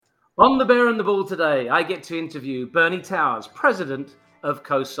On The Bear and the Ball today, I get to interview Bernie Towers, president of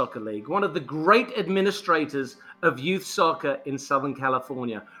Coast Soccer League, one of the great administrators of youth soccer in Southern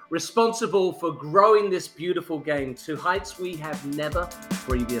California, responsible for growing this beautiful game to heights we have never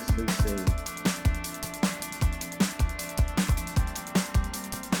previously seen.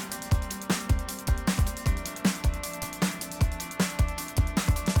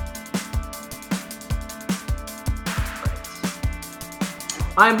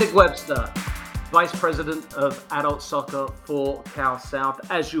 I'm Nick Webster, Vice President of Adult Soccer for Cal South.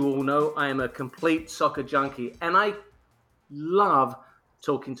 As you all know, I am a complete soccer junkie, and I love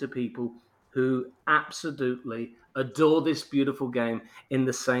talking to people who absolutely adore this beautiful game in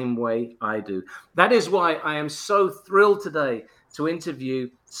the same way I do. That is why I am so thrilled today to interview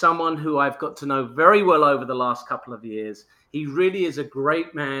someone who I've got to know very well over the last couple of years. He really is a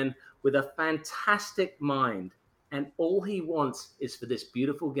great man with a fantastic mind. And all he wants is for this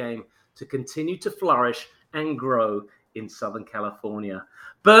beautiful game to continue to flourish and grow in Southern California.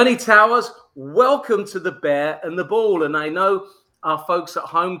 Bernie Towers, welcome to The Bear and the Ball. And I know our folks at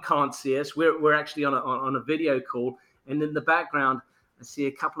home can't see us. We're actually on a video call. And in the background, I see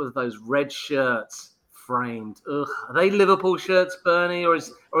a couple of those red shirts framed. Ugh. Are they Liverpool shirts, Bernie, or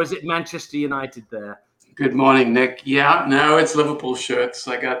is it Manchester United there? Good morning, Nick. Yeah, no, it's Liverpool shirts.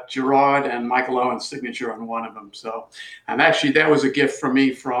 I got Gerrard and Michael Owen's signature on one of them. So, and actually that was a gift from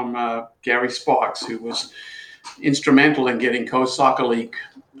me from Gary Sparks, who was instrumental in getting Coast Soccer League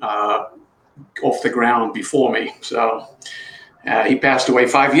off the ground before me. So he passed away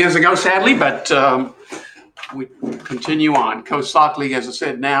 5 years ago, sadly, but we continue on. Coast Soccer League, as I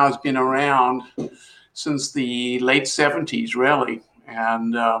said, now has been around since the late 70s, really.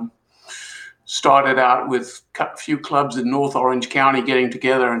 And started out with a few clubs in North Orange County getting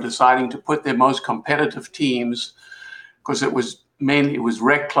together and deciding to put their most competitive teams, because it was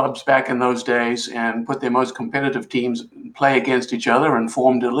rec clubs back in those days, and put their most competitive teams play against each other and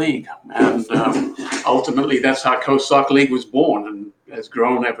formed a league. And ultimately, that's how Coast Soccer League was born and has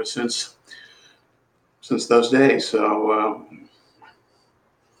grown ever since those days. So,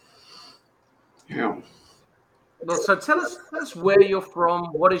 yeah. Well, so tell us where you're from,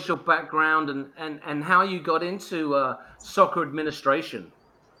 what is your background, and how you got into soccer administration.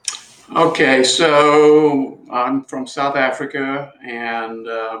 Okay, so I'm from South Africa, and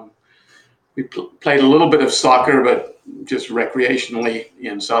we played a little bit of soccer, but just recreationally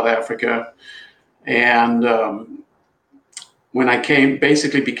in South Africa. And when I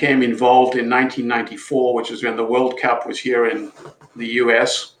became involved in 1994, which is when the World Cup was here in the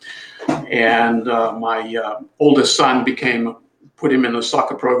U.S., and my oldest son put him in the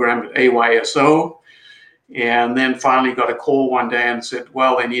soccer program at AYSO, and then finally got a call one day and said,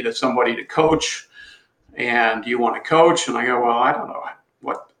 well, they needed somebody to coach, and do you want to coach? And I go, well, I don't know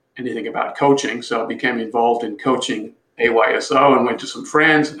anything about coaching. So I became involved in coaching AYSO and went to some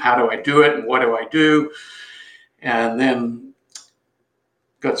friends, and how do I do it and what do I do? And then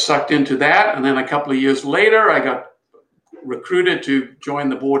got sucked into that. And then a couple of years later, I got recruited to join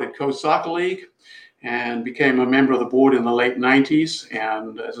the board at Coast Soccer League and became a member of the board in the late 90s.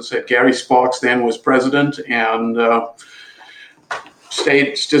 And as I said, Gary Sparks then was president, and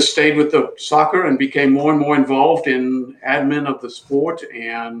stayed with the soccer and became more and more involved in admin of the sport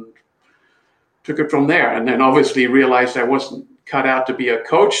and took it from there. And then obviously realized I wasn't cut out to be a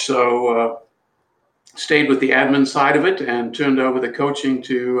coach, so stayed with the admin side of it and turned over the coaching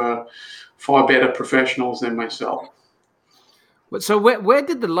to far better professionals than myself. So where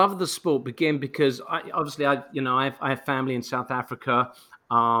did the love of the sport begin? Because I have family in South Africa.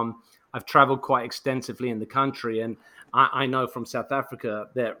 I've traveled quite extensively in the country, and I know from South Africa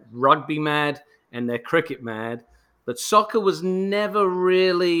they're rugby mad and they're cricket mad, but soccer was never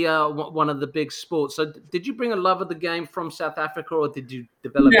really one of the big sports. So did you bring a love of the game from South Africa, or did you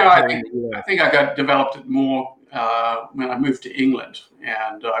develop it? I think I developed it more when I moved to England,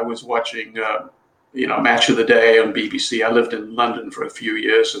 and I was watching Match of the Day on BBC. I lived in London for a few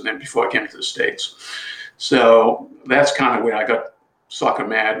years, and then before I came to the States. So that's kind of where I got soccer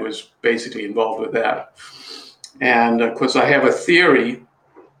mad, was basically involved with that. And of course, I have a theory,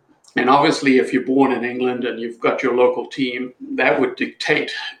 and obviously if you're born in England and you've got your local team, that would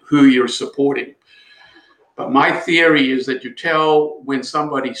dictate who you're supporting. But my theory is that you tell when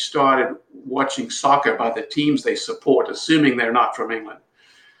somebody started watching soccer by the teams they support, assuming they're not from England.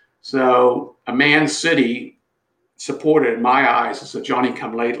 So a Man City supporter, in my eyes, is a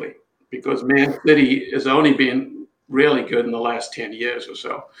Johnny-come-lately, because Man City has only been really good in the last 10 years or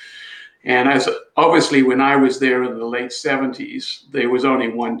so. And as obviously, when I was there in the late 70s, there was only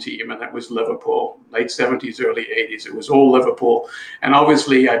one team, and that was Liverpool. Late 70s, early 80s, it was all Liverpool. And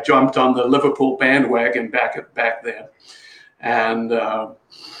obviously, I jumped on the Liverpool bandwagon back then. And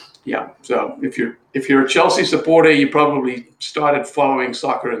yeah, so if you're a Chelsea supporter, you probably started following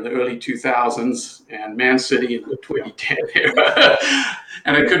soccer in the early 2000s, and Man City in the 2010 era.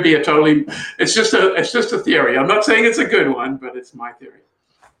 And it could be it's just a theory. I'm not saying it's a good one, but it's my theory.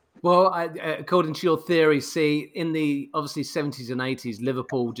 Well, according to your theory, see, in the obviously 70s and 80s,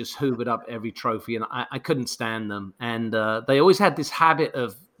 Liverpool just hoovered up every trophy, and I couldn't stand them. And they always had this habit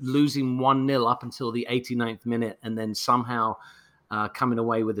of losing 1-0 up until the 89th minute, and then somehow coming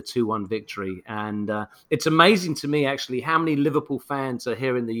away with a 2-1 victory. And it's amazing to me, actually, how many Liverpool fans are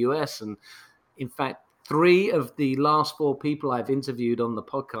here in the US. And in fact, 3 of the last 4 people I've interviewed on the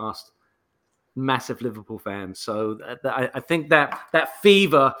podcast, massive Liverpool fans. So I think that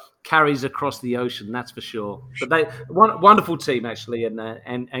fever carries across the ocean, that's for sure. But wonderful team, actually,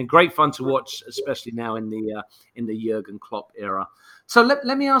 and great fun to watch, especially now in the Jurgen Klopp era. So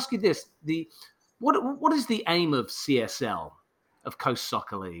let me ask you this: what is the aim of CSL, of Coast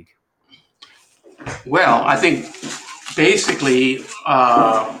Soccer League? Well, I think basically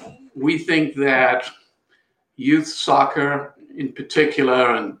we think that youth soccer in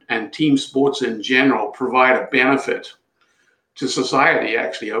particular and team sports in general provide a benefit to society,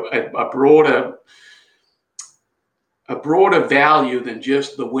 actually, a broader value than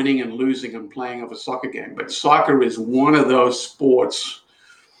just the winning and losing and playing of a soccer game. But soccer is one of those sports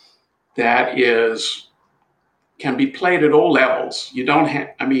that can be played at all levels. You don't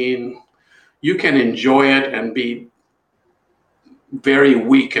have, I mean, you can enjoy it and be very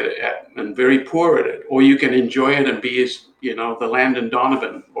weak at it and very poor at it, or you can enjoy it and be, the Landon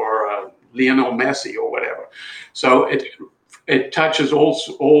Donovan or Lionel Messi or whatever. So it touches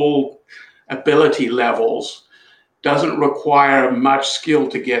all ability levels, doesn't require much skill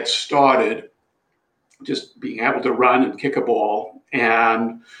to get started, just being able to run and kick a ball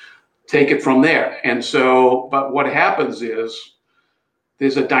and take it from there. And so, but what happens is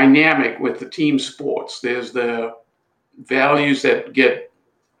there's a dynamic with the team sports. There's the values that get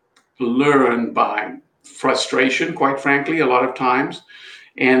learned by frustration, quite frankly, a lot of times,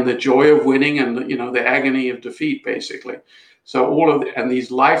 and the joy of winning and the agony of defeat, basically. So and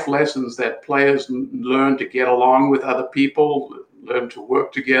these life lessons that players learn to get along with other people, learn to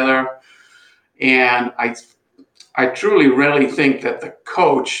work together. And I truly really think that the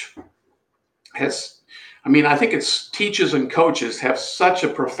coach I think it's teachers and coaches have such a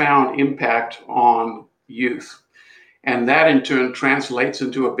profound impact on youth. And that in turn translates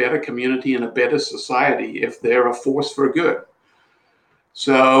into a better community and a better society if they're a force for good.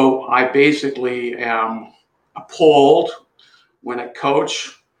 So I basically am appalled when a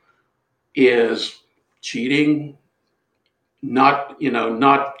coach is cheating, not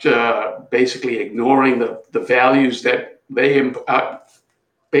basically ignoring the values that they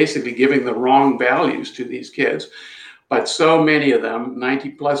basically giving the wrong values to these kids. But so many of them,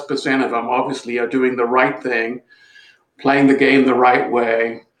 90+% of them, obviously are doing the right thing, playing the game the right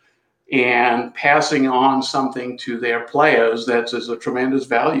way, and passing on something to their players that is a tremendous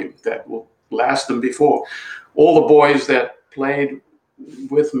value that will last them before. All the boys that played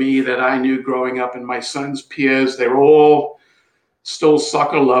with me that I knew growing up and my son's peers, they're all still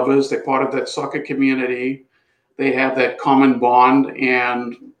soccer lovers. They're part of that soccer community. They have that common bond.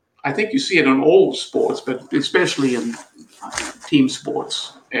 And I think you see it in all sports, but especially in team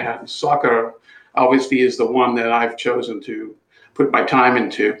sports. And soccer obviously is the one that I've chosen to put my time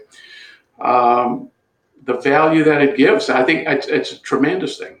into. The value that it gives, I think it's a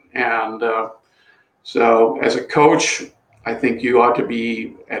tremendous thing. And so as a coach, I think you ought to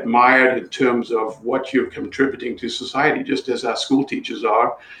be admired in terms of what you're contributing to society, just as our school teachers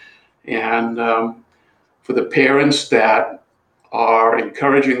are. And for the parents that are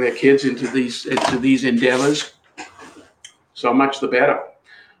encouraging their kids into these endeavors, so much the better.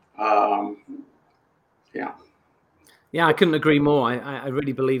 Yeah, I couldn't agree more. I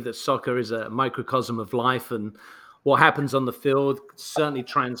really believe that soccer is a microcosm of life, and what happens on the field certainly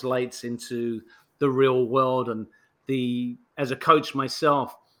translates into the real world. And as a coach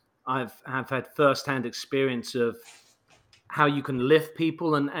myself, have had firsthand experience of how you can lift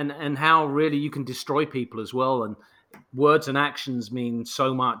people and how really you can destroy people as well. And words and actions mean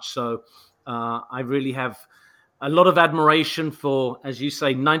so much. So I really have a lot of admiration for, as you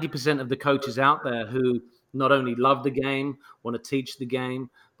say, 90% of the coaches out there who not only love the game, want to teach the game,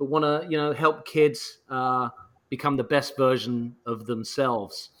 but want to, help kids become the best version of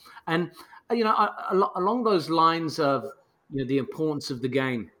themselves. And, along those lines of, the importance of the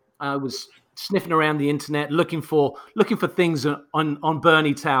game, I was sniffing around the internet looking for things on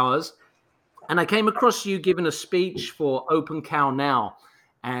Bernie Towers, and I came across you giving a speech for Open Cal Now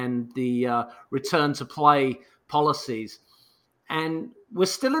and the return to play policies. And we're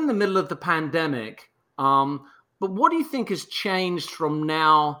still in the middle of the pandemic. But what do you think has changed from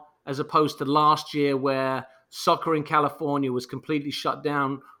now as opposed to last year, where soccer in California was completely shut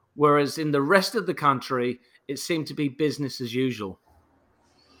down, whereas in the rest of the country, it seemed to be business as usual?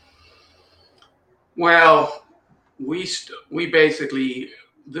 Well, we basically,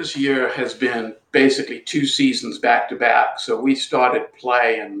 this year has been basically 2 seasons back to back. So we started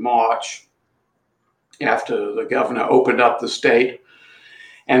play in March after the governor opened up the state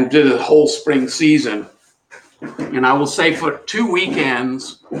and did a whole spring season. And I will say for 2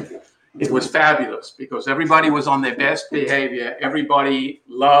 weekends, it was fabulous because everybody was on their best behavior. Everybody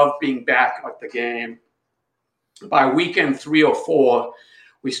loved being back at the game. By weekend 3 or 4,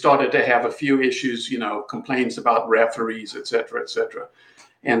 we started to have a few issues, complaints about referees, et cetera, et cetera.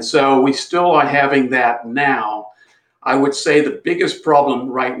 And so we still are having that now. I would say the biggest problem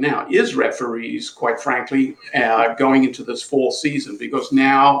right now is referees, quite frankly, going into this fall season, because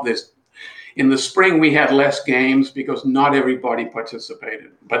now in the spring we had less games because not everybody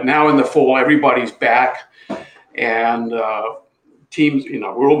participated. But now in the fall, everybody's back, and teams,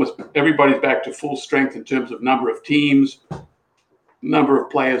 everybody's back to full strength in terms of number of teams, number of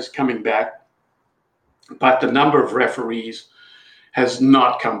players coming back, but the number of referees has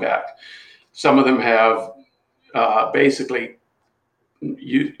not come back. Some of them have basically,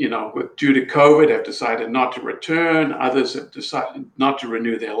 due to COVID, have decided not to return. Others have decided not to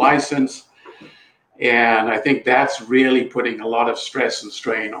renew their license. And I think that's really putting a lot of stress and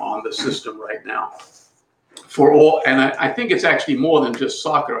strain on the system right now. And I think it's actually more than just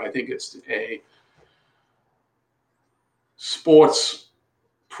soccer. I think it's a sports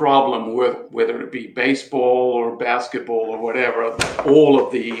problem, whether it be baseball or basketball or whatever. All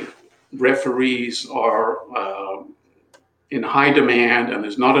of the referees are in high demand, and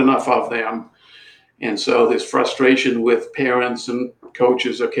there's not enough of them. And so there's frustration with parents and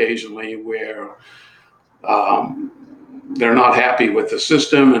coaches occasionally where they're not happy with the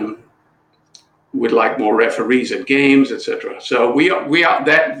system and would like more referees at games, etc. So we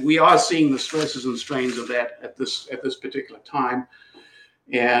are seeing the stresses and strains of that at this particular time.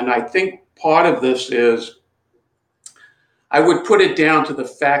 And I think part of this is, I would put it down to the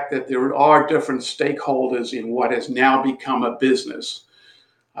fact that there are different stakeholders in what has now become a business.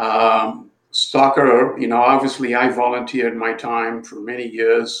 Soccer, obviously I volunteered my with for many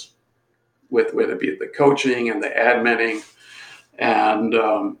years with whether it be the coaching and the adminning,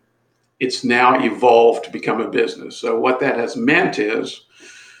 and it's now evolved to become a business. So what that has meant is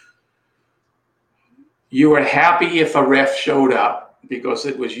you were happy if a ref showed up, because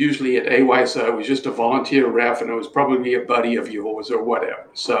it was usually at AYSO, it was just a volunteer ref, and it was probably a buddy of yours or whatever.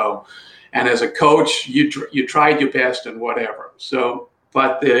 So, and as a coach, you tried your best and whatever. So,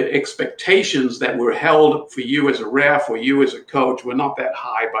 but the expectations that were held for you as a ref or you as a coach were not that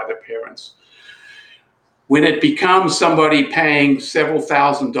high by the parents. When it becomes somebody paying several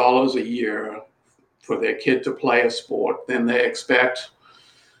 $1,000s a year for their kid to play a sport, then they expect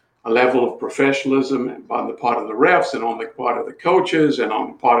a level of professionalism on the part of the refs and on the part of the coaches and on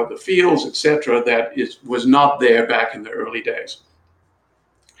the part of the fields, etc., that was not there back in the early days.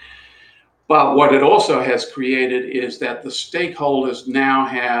 But what it also has created is that the stakeholders now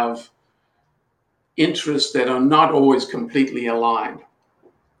have interests that are not always completely aligned.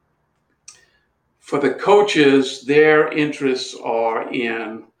 For the coaches, their interests are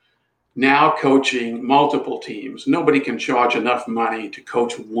in now coaching multiple teams. Nobody can charge enough money to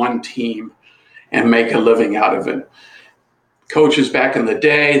coach one team and make a living out of it. Coaches back in the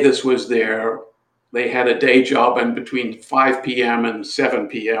day, they had a day job, and between 5 p.m. and 7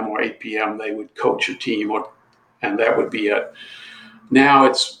 p.m. or 8 p.m. they would coach a team, and that would be it. Now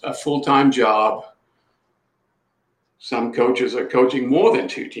it's a full-time job. Some coaches are coaching more than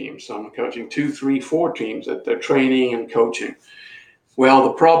 2 teams. Some are coaching 2, 3, 4 teams that they're training and coaching. Well,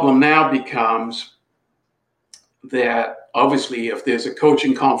 the problem now becomes that obviously if there's a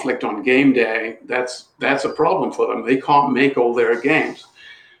coaching conflict on game day, that's a problem for them. They can't make all their games.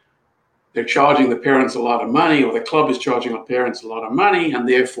 They're charging the parents a lot of money, or the club is charging the parents a lot of money, and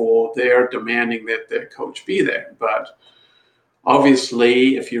therefore they're demanding that their coach be there. But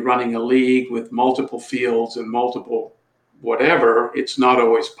obviously, if you're running a league with multiple fields and multiple whatever, it's not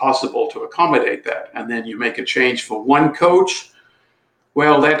always possible to accommodate that. And then you make a change for one coach,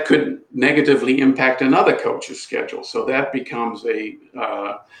 well, that could negatively impact another coach's schedule. So that becomes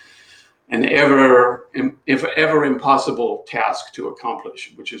an ever impossible task to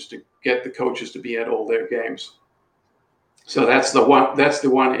accomplish, which is to get the coaches to be at all their games. So that's the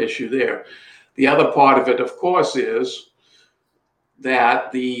one issue there. The other part of it, of course, is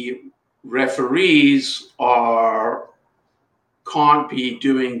that the referees can't be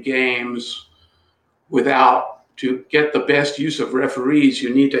doing games to get the best use of referees.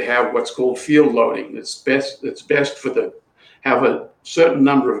 You need to have what's called field loading. It's best have a certain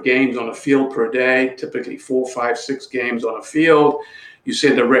number of games on a field per day, typically 4, 5, 6 games on a field. You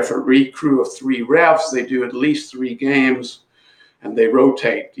send a referee crew of 3 refs. They do at least 3 games, and they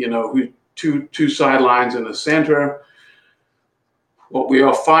rotate. Two sidelines in the center. What we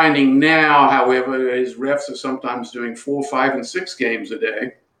are finding now, however, is refs are sometimes doing 4, 5, and 6 games a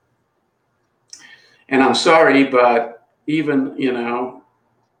day. And I'm sorry, but even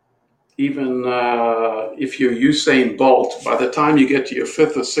if you're Usain Bolt, by the time you get to your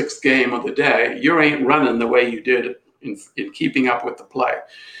 5th or 6th game of the day, you ain't running the way you did in keeping up with the play.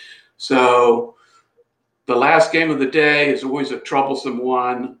 So the last game of the day is always a troublesome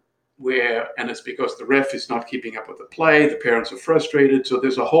one, and it's because the ref is not keeping up with the play. The parents are frustrated. So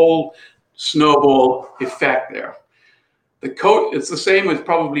there's a whole snowball effect there. It's the same as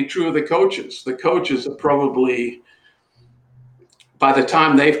probably true of the coaches. The coaches are probably, by the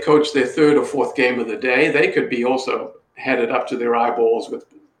time they've coached their 3rd or 4th game of the day, they could be also headed up to their eyeballs with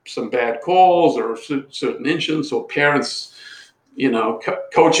some bad calls or certain incidents, or parents,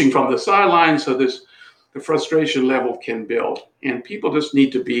 coaching from the sidelines. So the frustration level can build, and people just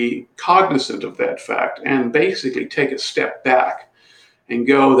need to be cognizant of that fact and basically take a step back and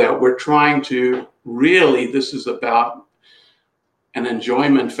go that we're trying to this is about an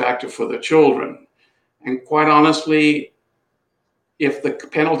enjoyment factor for the children. And quite honestly, if the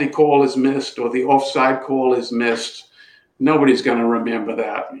penalty call is missed or the offside call is missed, nobody's going to remember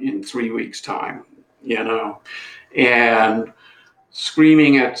that in 3 weeks' time, and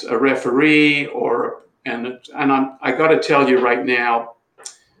screaming at a referee I got to tell you right now,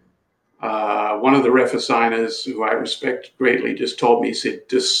 one of the ref assigners who I respect greatly just told me, he said,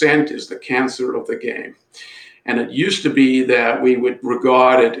 dissent is the cancer of the game. And it used to be that we would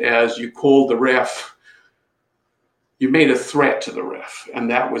regard it as you called the ref, you made a threat to the ref, and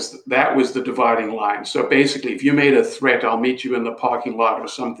that was the dividing line. So basically, if you made a threat, I'll meet you in the parking lot or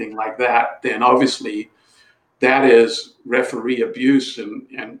something like that, then obviously that is referee abuse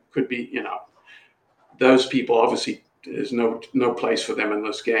and could be, those people obviously there's no place for them in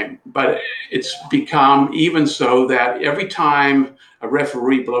this game. But it's become even so that every time a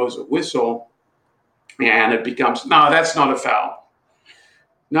referee blows a whistle, and it becomes, no, that's not a foul.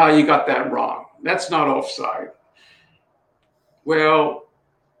 No, you got that wrong. That's not offside. Well,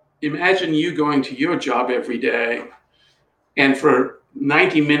 imagine you going to your job every day, and for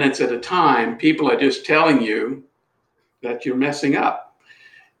 90 minutes at a time, people are just telling you that you're messing up.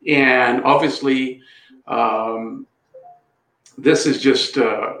 And obviously, this is just,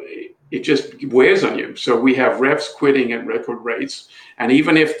 it just wears on you. So we have refs quitting at record rates. And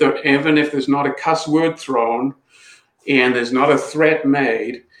even if there's not a cuss word thrown and there's not a threat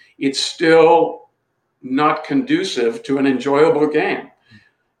made, it's still not conducive to an enjoyable game.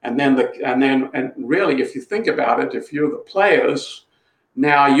 And really, if you think about it, if you're the players,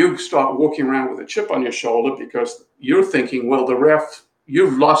 now you start walking around with a chip on your shoulder because you're thinking, well,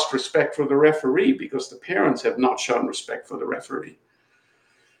 you've lost respect for the referee because the parents have not shown respect for the referee.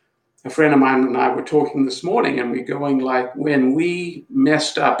 A friend of mine and I were talking this morning, and we're going like, when we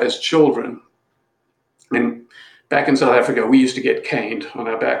messed up as children, and back in South Africa, we used to get caned on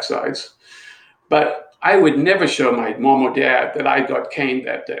our backsides. But I would never show my mom or dad that I got caned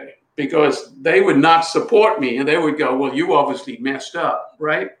that day because they would not support me, and they would go, well, you obviously messed up,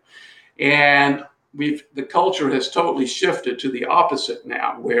 right? And the culture has totally shifted to the opposite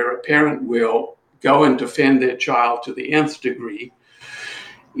now, where a parent will go and defend their child to the nth degree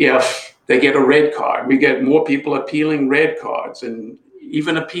if they get a red card. We get more people appealing red cards and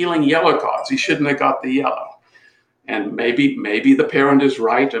even appealing yellow cards. He shouldn't have got the yellow. And maybe the parent is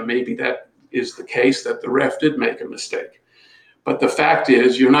right, and maybe that is the case that the ref did make a mistake. But the fact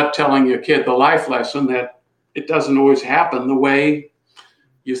is, you're not telling your kid the life lesson that it doesn't always happen the way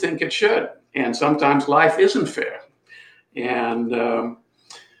you think it should. And sometimes life isn't fair. And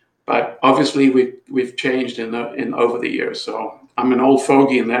but obviously we've changed in over the years. So I'm an old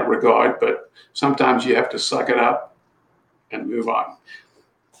fogey in that regard, but sometimes you have to suck it up and move on.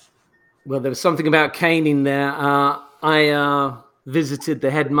 Well, there was something about caning there. I visited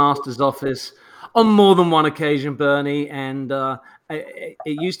the headmaster's office on more than one occasion, Bernie, and it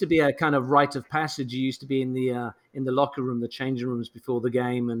used to be a kind of rite of passage. You used to be in the locker room, the changing rooms before the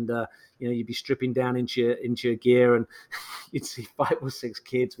game, and you'd be stripping down into your gear, and you'd see 5 or 6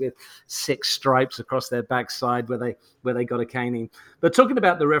 kids with 6 stripes across their backside where they got a caning. But talking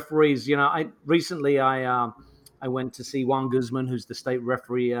about the referees, I recently I went to see Juan Guzman, who's the state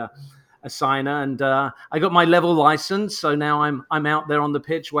referee assigner, and I got my level license. So now I'm out there on the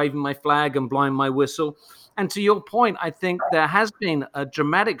pitch waving my flag and blowing my whistle. And to your point, I think there has been a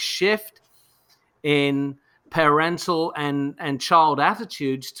dramatic shift in parental and child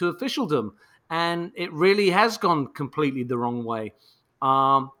attitudes to officialdom, and it really has gone completely the wrong way.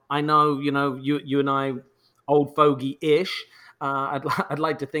 I know, you and I, old fogey-ish. I'd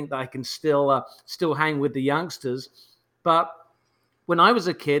like to think that I can still hang with the youngsters, but when I was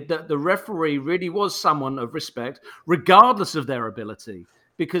a kid, the referee really was someone of respect, regardless of their ability,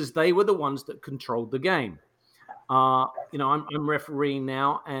 because they were the ones that controlled the game. I'm refereeing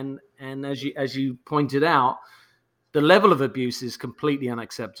now, and as you pointed out, the level of abuse is completely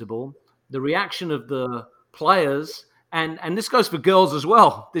unacceptable. The reaction of the players, and this goes for girls as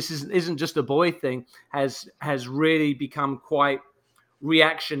well. This isn't just a boy thing. Has really become quite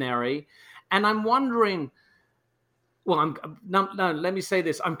reactionary, and I'm wondering. Well, no. Let me say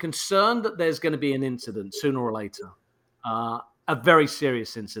this: I'm concerned that there's going to be an incident sooner or later, a very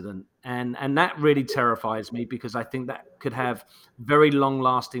serious incident, and that really terrifies me, because I think that could have very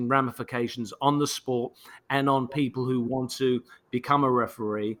long-lasting ramifications on the sport and on people who want to become a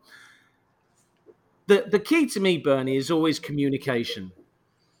referee. The key to me, Bernie, is always communication.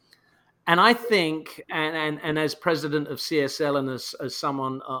 And I think, and as president of CSL and as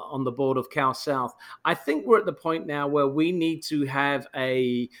someone on the board of Cal South, I think we're at the point now where we need to have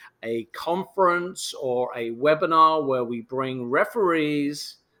a conference or a webinar where we bring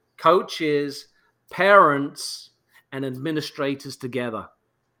referees, coaches, parents, and administrators together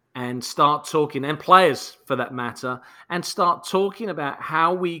and start talking, and players for that matter, and start talking about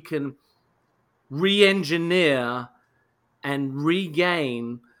how we can re-engineer and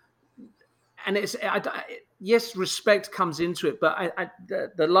regain. And yes, respect comes into it, but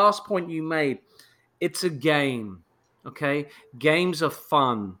the last point you made, it's a game, okay? Games are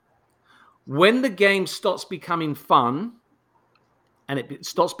fun. When the game stops becoming fun, and it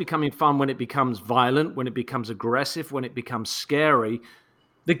stops becoming fun when it becomes violent, when it becomes aggressive, when it becomes scary,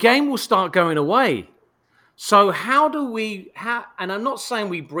 the game will start going away. So how do we, and I'm not saying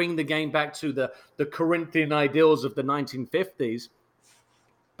we bring the game back to the Corinthian ideals of the 1950s,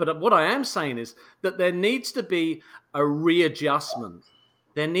 but what I am saying is that there needs to be a readjustment.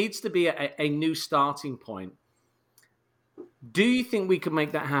 There needs to be a new starting point. Do you think we can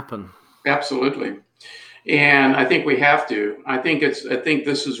make that happen? Absolutely. And I think we have to. I think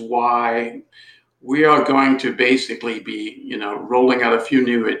this is why we are going to basically be, rolling out a few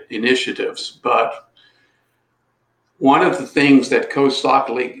new initiatives. But one of the things that Coast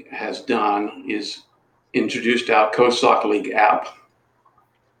Soccer League has done is introduced our Coast Soccer League app.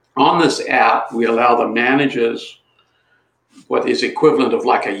 On this app, we allow the managers what is equivalent of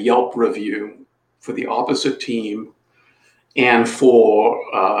like a Yelp review for the opposite team and for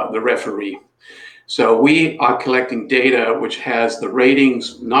the referee. So we are collecting data which has the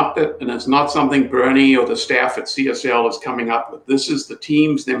ratings, and it's not something Bernie or the staff at CSL is coming up with. This is the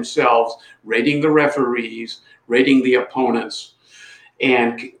teams themselves rating the referees, rating the opponents,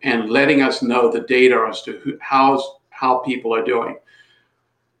 and letting us know the data as to how people are doing.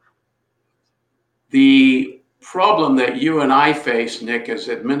 The problem that you and I face, Nick, as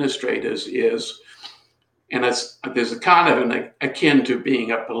administrators is, and there's a kind of an akin to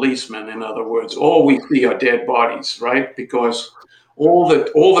being a policeman. In other words, all we see are dead bodies, right? Because all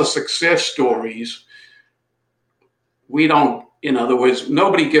the success stories, we don't. In other words,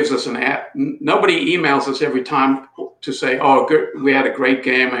 nobody gives us nobody emails us every time to say, "Oh, good, we had a great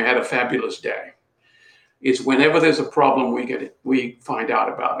game. I had a fabulous day." It's whenever there's a problem, we find out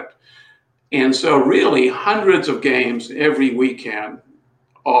about it. And so really hundreds of games every weekend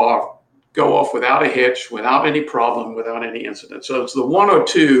go off without a hitch, without any problem, without any incident. So it's the one or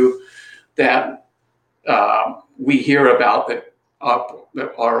two that we hear about that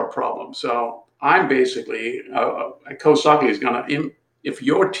are a problem. So I'm basically, Coach Soccer is going to, if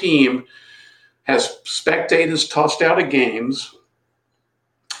your team has spectators tossed out of games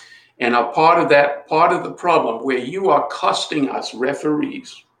and are part of the problem where you are costing us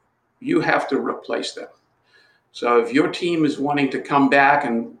referees, you have to replace them. So if your team is wanting to come back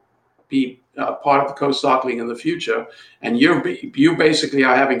and be part of the Coast Soccer League in the future, and you basically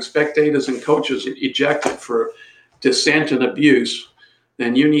are having spectators and coaches ejected for dissent and abuse,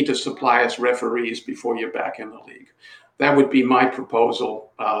 then you need to supply us referees before you're back in the league. that would be my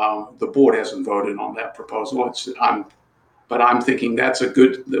proposal. The board hasn't voted on that proposal. But I'm thinking that's a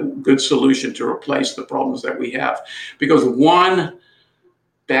good solution to replace the problems that we have, because one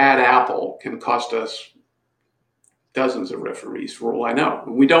bad apple can cost us dozens of referees for all I know.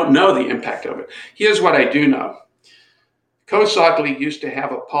 We don't know the impact of it. Here's what I do know. Coast Soccer League used to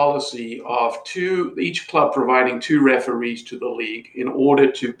have a policy of each club providing 2 referees to the league in order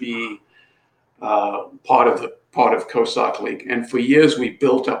to be part of Coast Soccer League. And for years we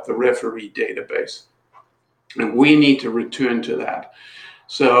built up the referee database, and we need to return to that.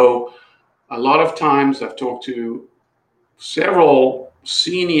 So a lot of times I've talked to several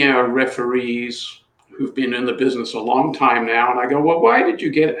senior referees who've been in the business a long time now, and I go, well, how did you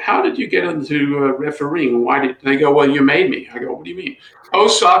get into refereeing? Why did they go, well, you made me? I go, what do you mean?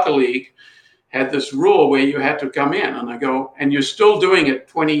 Coast Soccer League had this rule where you had to come in, and I go, and you're still doing it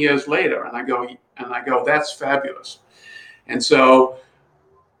 20 years later. And I go, that's fabulous. And so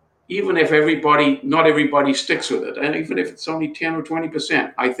even if not everybody sticks with it, and even if it's only 10 or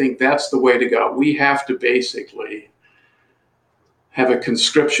 20%, I think that's the way to go. We have to basically have a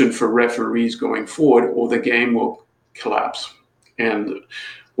conscription for referees going forward, or the game will collapse. And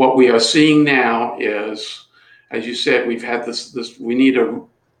what we are seeing now is, as you said, we've had this we need to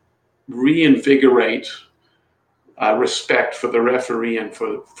reinvigorate respect for the referee and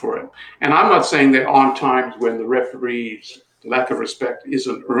for it. And I'm not saying there aren't times when the referee's lack of respect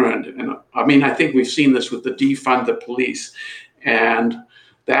isn't earned. And I mean, I think we've seen this with the defund the police and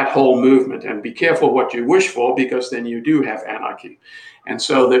that whole movement. And be careful what you wish for, because then you do have anarchy. And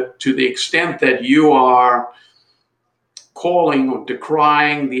so that to the extent that you are calling or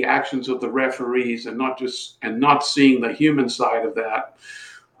decrying the actions of the referees and not seeing the human side of that,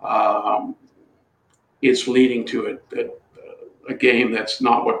 it's leading to a game that's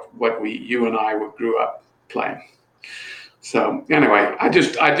not what you and I grew up playing. So anyway,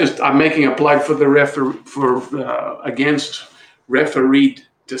 I'm making a plug for the against referee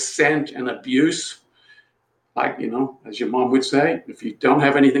dissent and abuse. Like, as your mom would say, if you don't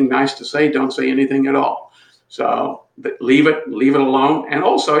have anything nice to say, don't say anything at all. So leave it alone. And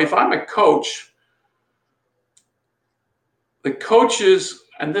also, if I'm a coach, the coaches,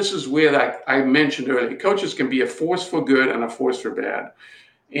 and this is where I mentioned earlier, coaches can be a force for good and a force for bad.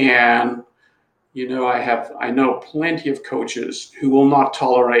 And I know plenty of coaches who will not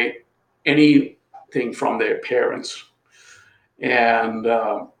tolerate anything from their parents. And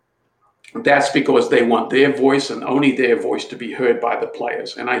that's because they want their voice and only their voice to be heard by the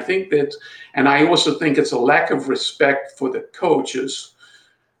players. And I also think it's a lack of respect for the coaches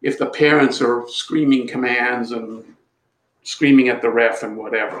if the parents are screaming commands and screaming at the ref and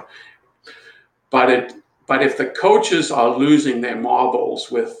whatever. But if the coaches are losing their marbles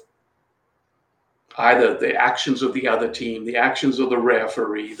with either the actions of the other team, the actions of the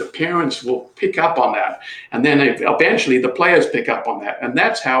referee, the parents will pick up on that. And then eventually the players pick up on that. And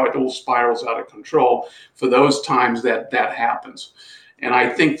that's how it all spirals out of control for those times that happens. And I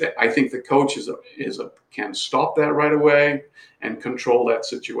think the coach can stop that right away and control that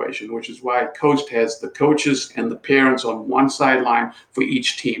situation, which is why Coast has the coaches and the parents on one sideline for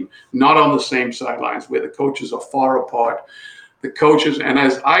each team, not on the same sidelines where the coaches are far apart. The coaches, and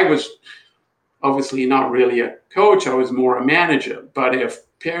as I was obviously not really a coach, I was more a manager. But if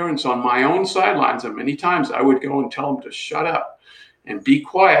parents on my own sidelines, and many times I would go and tell them to shut up and be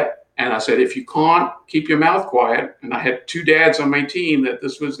quiet. And I said, if you can't keep your mouth quiet, and I had 2 dads on my team that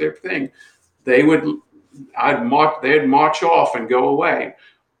this was their thing, they'd march off and go away,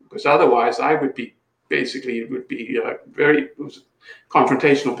 because otherwise it would be very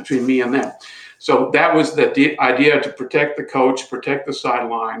confrontational between me and them. So that was the idea, to protect the coach, protect the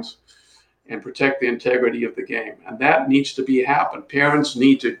sidelines, and protect the integrity of the game. And that needs to happen. Parents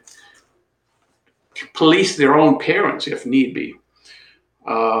need to police their own parents if need be.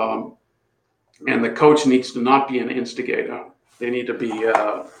 And the coach needs to not be an instigator. They need to be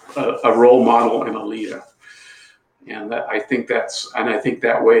a role model and a leader. And I think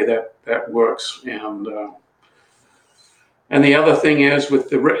that way that works. And the other thing is,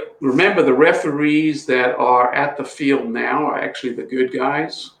 remember, the referees that are at the field now are actually the good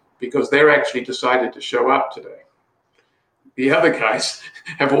guys, because they're actually decided to show up today. The other guys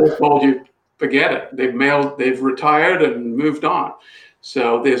have all told you, forget it. They've retired and moved on.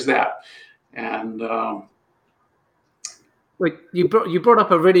 So there's that. And Wait, you brought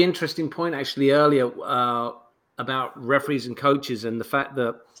up a really interesting point actually earlier about referees and coaches, and the fact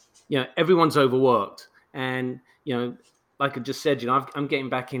that everyone's overworked, and like I just said, I'm getting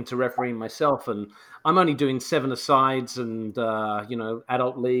back into refereeing myself, and I'm only doing 7-a-sides and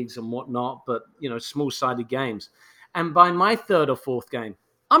adult leagues and whatnot, but small-sided games. And by my third or fourth game,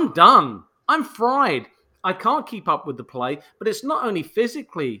 I'm done. I'm fried. I can't keep up with the play, but it's not only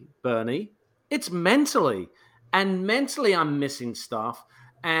physically, Bernie, it's mentally. And mentally, I'm missing stuff.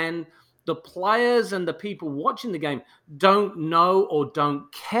 And the players and the people watching the game don't know or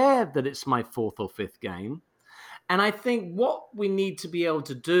don't care that it's my fourth or fifth game. And I think what we need to be able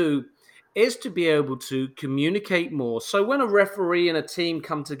to do is to be able to communicate more. So when a referee and a team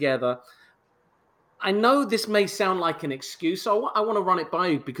come together, I know this may sound like an excuse. So I want to run it by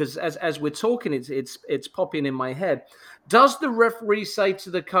you because as we're talking, it's popping in my head. Does the referee say to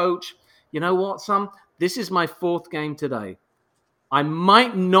the coach, you know what, son, this is my fourth game today. I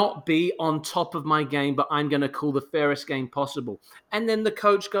might not be on top of my game, but I'm going to call the fairest game possible. And then the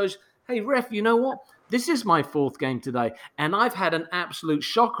coach goes, hey, ref, you know what? This is my fourth game today, and I've had an absolute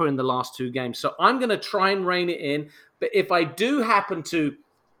shocker in the last two games. So I'm going to try and rein it in. But if I do happen to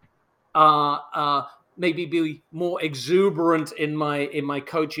maybe be more exuberant in my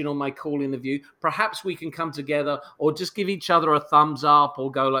coaching or my calling of you, perhaps we can come together or just give each other a thumbs up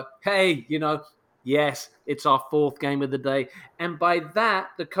or go like, hey, yes, it's our fourth game of the day. And by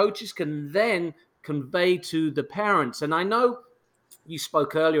that, the coaches can then convey to the parents. And I know you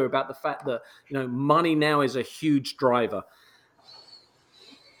spoke earlier about the fact that, money now is a huge driver.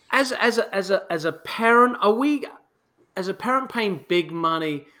 As a parent, as a parent paying big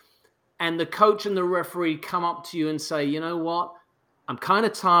money and the coach and the referee come up to you and say, you know what, I'm kind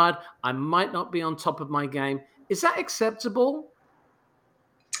of tired. I might not be on top of my game. Is that acceptable?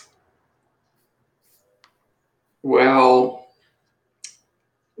 Well,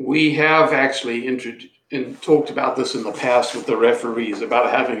 we have actually talked about this in the past with the referees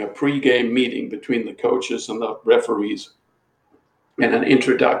about having a pre-game meeting between the coaches and the referees and an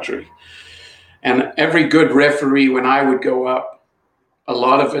introductory. And every good referee, when I would go up, a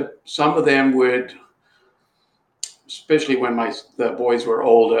lot of it, some of them would, especially when the boys were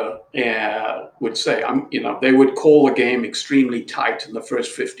older, would say, they would call the game extremely tight in the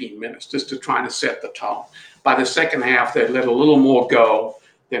first 15 minutes just to try to set the tone. By the second half, they'd let a little more go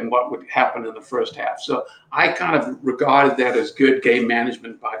than what would happen in the first half. So I kind of regarded that as good game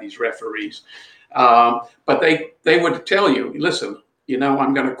management by these referees. But they would tell you, listen,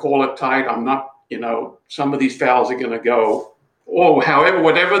 I'm going to call it tight. I'm not, some of these fouls are going to go, or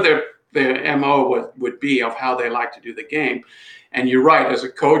whatever their MO would be of how they like to do the game. And you're right, as a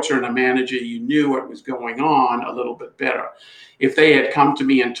coach or a manager, you knew what was going on a little bit better. If they had come to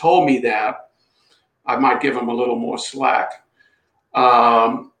me and told me that, I might give them a little more slack.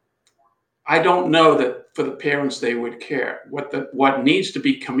 I don't know that for the parents they would care. What needs to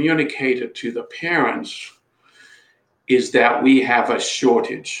be communicated to the parents is that we have a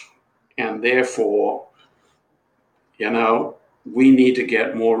shortage, and therefore, we need to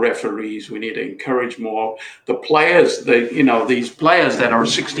get more referees. We need to encourage more. The players, these players that are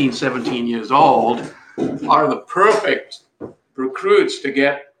 16, 17 years old are the perfect recruits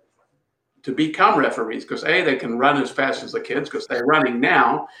to become referees because they can run as fast as the kids because they're running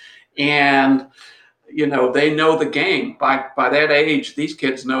now, and they know the game. By that age, these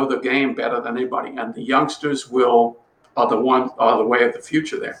kids know the game better than anybody, and the youngsters are the way of the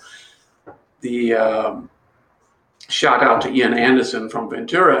future there. The shout out to Ian Anderson from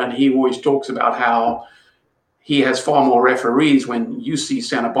Ventura, and he always talks about how he has far more referees when UC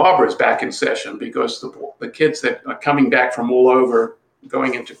Santa Barbara is back in session because the kids that are coming back from all over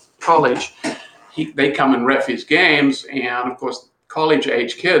going into college, they come and ref his games, and of course college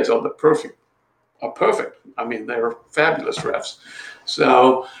age kids are perfect. I mean, they're fabulous refs.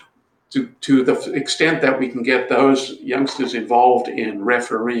 So to the extent that we can get those youngsters involved in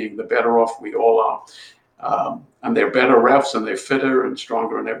refereeing, the better off we all are. And they're better refs and they're fitter and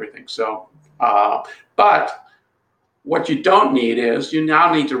stronger and everything. So, but what you don't need is you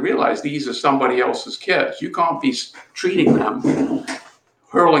now need to realize these are somebody else's kids. You can't be treating them,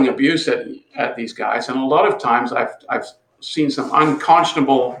 hurling abuse at these guys. And a lot of times I've seen some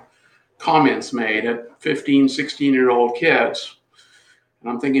unconscionable comments made at 15, 16-year-old kids. And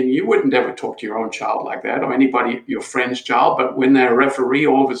I'm thinking, you wouldn't ever talk to your own child like that or anybody, your friend's child. But when they're a referee,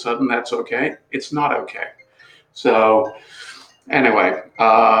 all of a sudden that's okay. It's not okay. So anyway,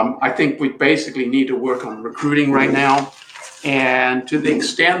 I think we basically need to work on recruiting right now. And to the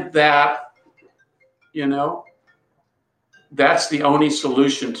extent that, that's the only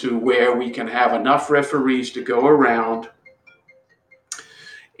solution to where we can have enough referees to go around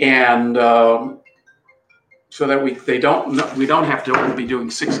and so that we don't have to only be doing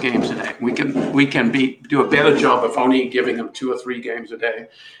 6 games a day. We can do a better job of only giving them 2 or 3 games a day,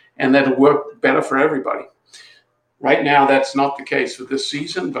 and that'll work better for everybody. Right now, that's not the case for this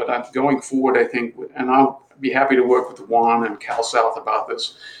season, but going forward, I think, and I'll be happy to work with Juan and Cal South about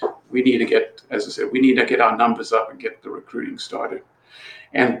this. We need to get, as I said, we need to get our numbers up and get the recruiting started.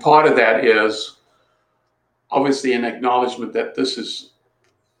 And part of that is obviously an acknowledgement that this is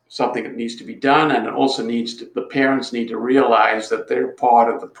something that needs to be done, and it also the parents need to realize that they're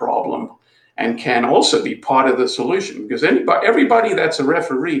part of the problem and can also be part of the solution. Because everybody that's a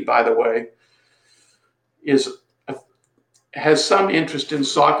referee, by the way, has some interest in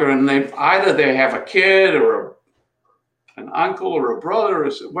soccer, and they have a kid or an uncle or a brother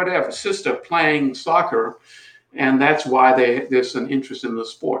or whatever, sister playing soccer, and that's why there's an interest in the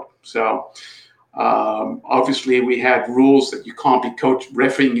sport. So obviously we had rules that you can't be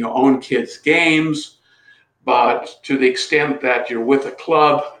refereeing your own kids' games, but to the extent that you're with a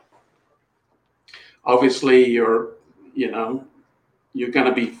club, obviously you're going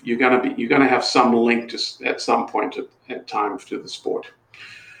to have some link to at some point at time to the sport.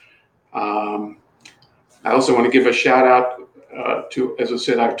 I also want to give a shout out to, as I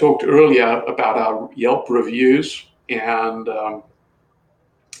said, I talked earlier about our Yelp reviews, and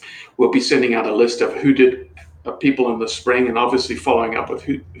we'll be sending out a list of people in the spring, and obviously following up with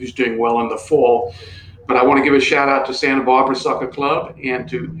who's doing well in the fall. But I want to give a shout out to Santa Barbara Soccer Club and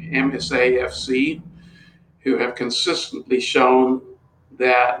to MSAFC, who have consistently shown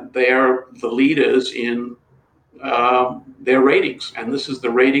that they're the leaders in their ratings. And this is the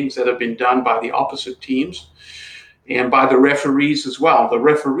ratings that have been done by the opposite teams and by the referees as well. The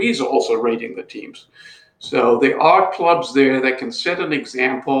referees are also rating the teams. So there are clubs there that can set an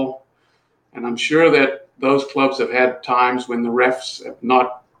example. And I'm sure that those clubs have had times when the refs have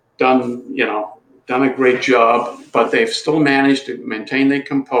not done a great job, but they've still managed to maintain their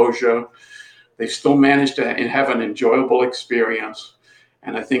composure. They've still managed to have an enjoyable experience.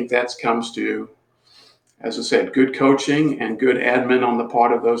 And I think that comes to, as I said, good coaching and good admin on the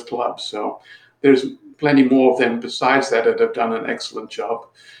part of those clubs. So there's plenty more of them besides that have done an excellent job.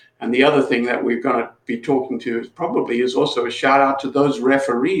 And the other thing that we're going to be talking to is also a shout out to those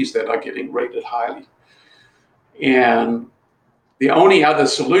referees that are getting rated highly. And the only other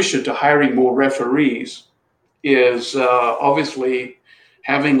solution to hiring more referees is obviously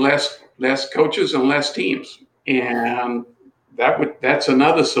having less coaches and less teams. And that's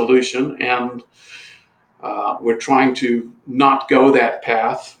another solution. And we're trying to not go that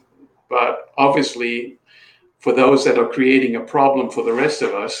path, but obviously for those that are creating a problem for the rest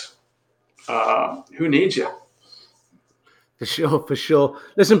of us, who needs you? For sure.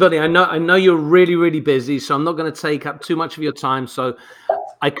 Listen, Bernie, I know you're really, really busy, so I'm not going to take up too much of your time. So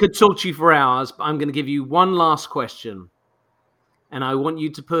I could talk to you for hours, but I'm going to give you one last question. And I want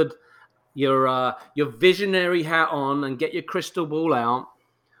you to put your visionary hat on and get your crystal ball out.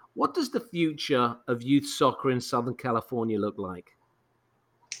 What does the future of youth soccer in Southern California look like?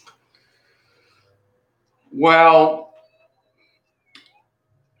 Well,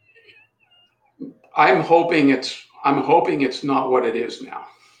 I'm hoping it's not what it is now.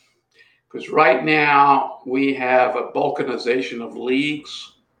 Because right now we have a balkanization of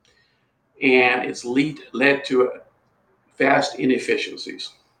leagues, and it's led to vast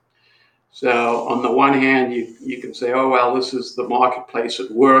inefficiencies. So on the one hand, you can say, oh, well, this is the marketplace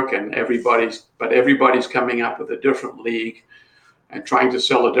at work, and everybody's coming up with a different league and trying to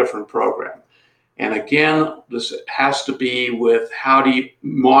sell a different program. And again, this has to be with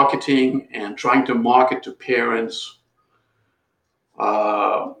marketing and trying to market to parents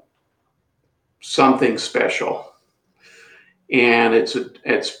something special. And it's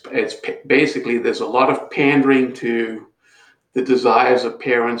basically, there's a lot of pandering to the desires of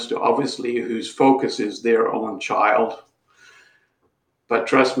parents whose focus is their own child. But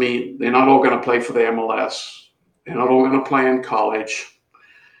trust me, they're not all going to play for the MLS. They're not all going to play in college.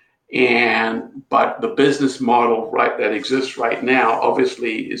 But the business model that exists right now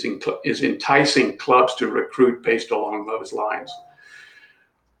obviously is enticing clubs to recruit based along those lines.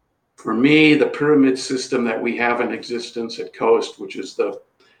 For me, the pyramid system that we have in existence at Coast, which is the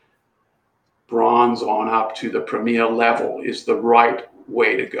bronze on up to the premier level, is the right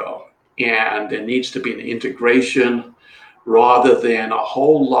way to go. And there needs to be an integration rather than a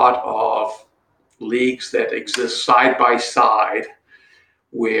whole lot of leagues that exist side by side,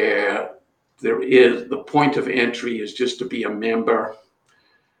 where the point of entry is just to be a member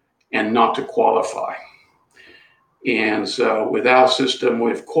and not to qualify. And so with our system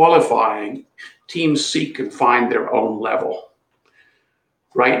with qualifying, teams seek and find their own level.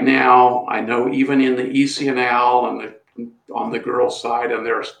 Right now, I know even in the ECNL and on the girls' side, and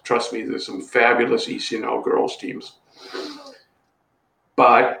trust me, there's some fabulous ECNL girls teams.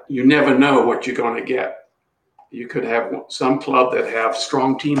 But you never know what you're going to get. You could have some club that have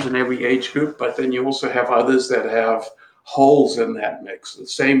strong teams in every age group, but then you also have others that have holes in that mix. The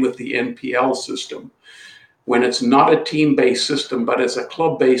same with the NPL system. When it's not a team-based system, but it's a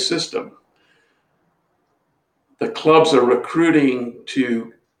club-based system, the clubs are recruiting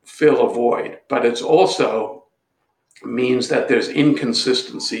to fill a void, but it's also means that there's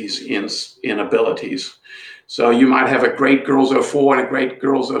inconsistencies in abilities. So you might have a great girls 04 and a great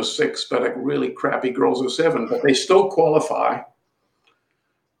girls 06, but a really crappy girls 07, but they still qualify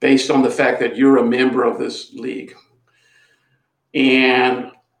based on the fact that you're a member of this league.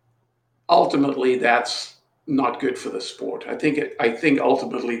 And ultimately, that's not good for the sport. I think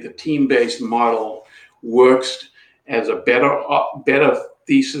ultimately the team-based model works as a better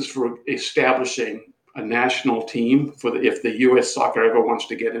thesis for establishing a national team if the U.S. soccer ever wants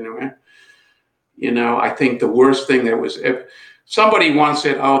to get anywhere. I think the worst thing there was, if somebody once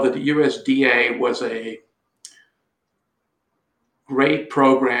said, the USDA was a great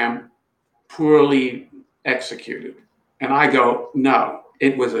program, poorly executed. And I go, no,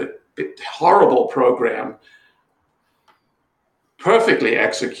 it was a horrible program, perfectly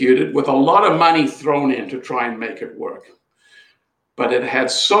executed with a lot of money thrown in to try and make it work. But it had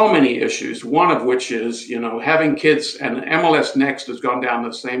so many issues, one of which is, having kids, and MLS Next has gone down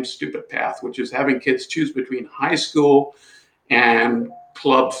the same stupid path, which is having kids choose between high school and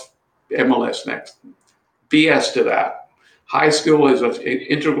club MLS Next. BS to that. High school is an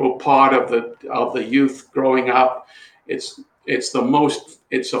integral part of the youth growing up. It's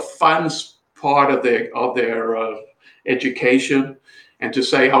a fun part of their education. And to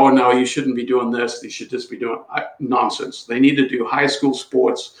say, oh, no, you shouldn't be doing this, you should just be doing nonsense. They need to do high school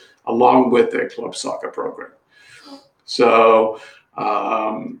sports along with their club soccer program. So,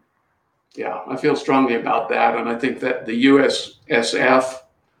 I feel strongly about that. And I think that the USSF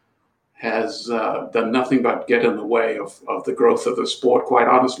has done nothing but get in the way of the growth of the sport, quite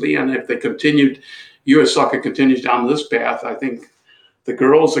honestly. And if US soccer continues down this path, I think the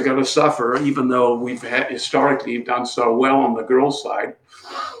girls are going to suffer, even though we've historically done so well on the girls' side.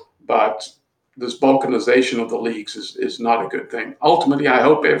 But this balkanization of the leagues is not a good thing. Ultimately, I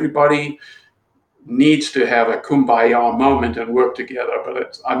hope everybody needs to have a kumbaya moment and work together.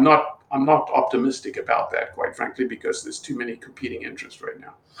 But I'm not optimistic about that, quite frankly, because there's too many competing interests right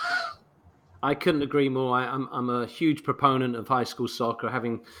now. I couldn't agree more. I'm a huge proponent of high school soccer,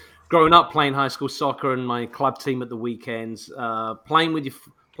 having grown up playing high school soccer and my club team at the weekends, playing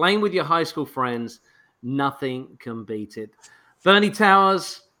with your high school friends, nothing can beat it. Bernie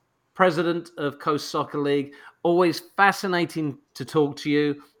Towers, president of Coast Soccer League, always fascinating to talk to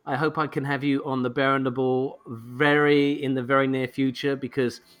you. I hope I can have you on the Bear and the Ball in the very near future,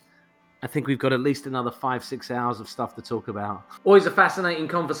 because I think we've got at least another 5-6 hours of stuff to talk about. Always a fascinating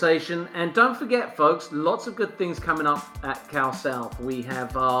conversation. And don't forget, folks, lots of good things coming up at Cal South. We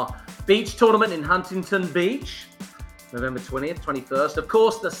have our beach tournament in Huntington Beach, November 20th, 21st. Of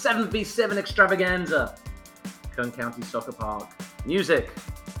course, the 7v7 extravaganza, Kern County Soccer Park. Music,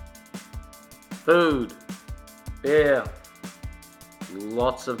 food, beer,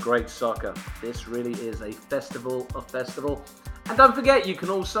 lots of great soccer. This really is a festival of festival. And don't forget, you can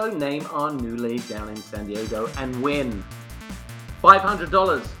also name our new league down in San Diego and win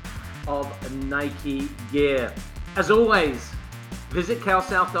 $500 of Nike gear. As always, visit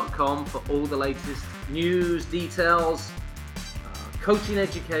calsouth.com for all the latest news, details, coaching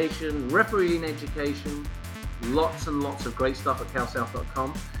education, refereeing education, lots and lots of great stuff at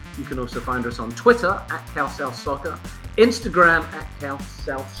calsouth.com. You can also find us on Twitter at CalSouthSoccer, Instagram at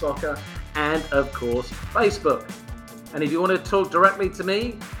CalSouthSoccer, and of course, Facebook. And if you want to talk directly to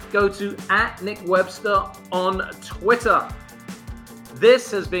me, go to @NickWebster on Twitter. This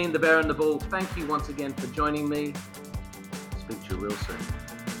has been the Bear and the Ball. Thank you once again for joining me. Speak to you real soon.